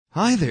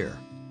Hi there,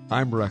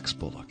 I'm Rex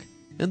Bullock,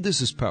 and this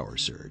is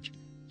PowerSurge.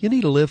 You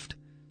need a lift?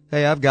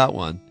 Hey, I've got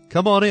one.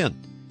 Come on in.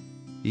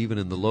 Even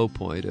in the low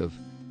point of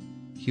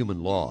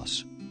human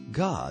loss,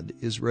 God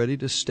is ready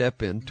to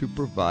step in to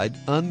provide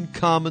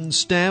uncommon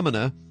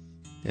stamina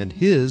and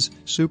His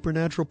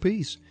supernatural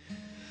peace.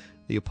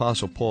 The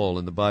Apostle Paul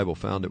in the Bible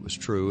found it was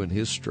true in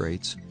his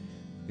straits.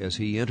 As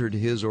he entered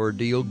his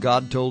ordeal,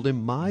 God told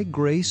him, "My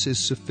grace is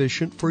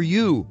sufficient for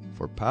you,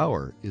 for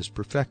power is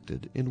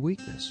perfected in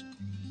weakness."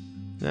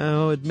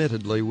 Now,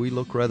 admittedly, we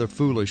look rather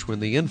foolish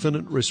when the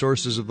infinite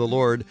resources of the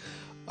Lord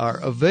are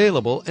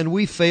available and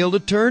we fail to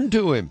turn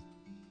to Him.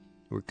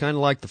 We're kind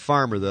of like the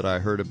farmer that I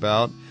heard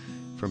about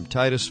from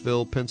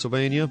Titusville,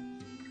 Pennsylvania.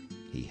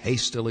 He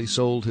hastily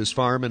sold his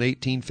farm in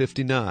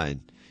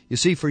 1859. You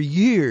see, for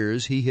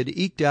years he had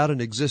eked out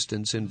an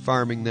existence in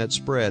farming that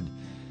spread.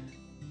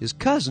 His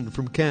cousin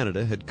from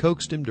Canada had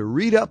coaxed him to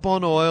read up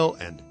on oil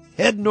and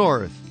head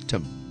north to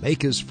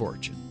make his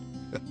fortune.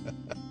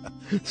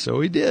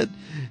 So he did.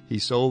 He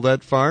sold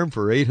that farm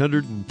for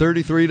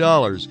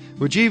 $833,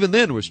 which even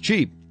then was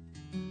cheap.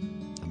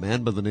 A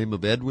man by the name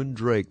of Edwin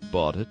Drake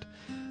bought it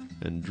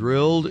and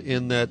drilled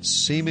in that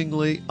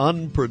seemingly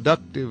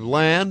unproductive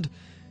land,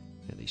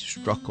 and he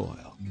struck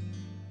oil,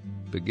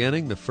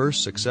 beginning the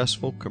first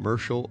successful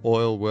commercial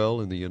oil well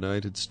in the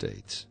United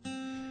States.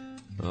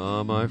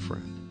 Ah, my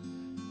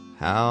friend,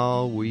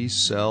 how we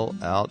sell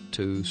out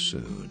too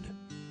soon.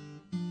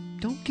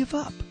 Don't give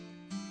up.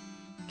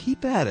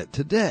 Keep at it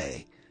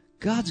today.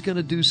 God's going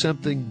to do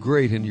something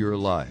great in your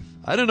life.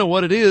 I don't know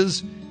what it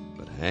is,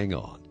 but hang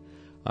on.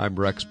 I'm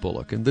Rex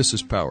Bullock, and this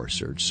is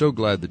PowerSurge. So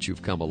glad that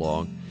you've come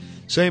along.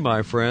 Say,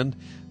 my friend,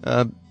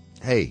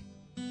 hey,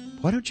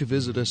 why don't you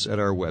visit us at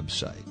our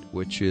website,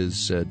 which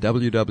is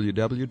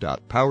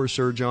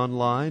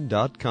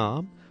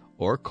www.powersurgeonline.com,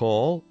 or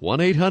call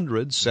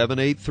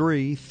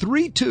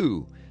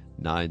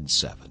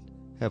 1-800-783-3297.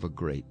 Have a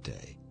great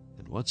day.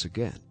 And once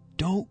again,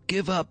 don't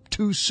give up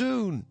too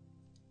soon.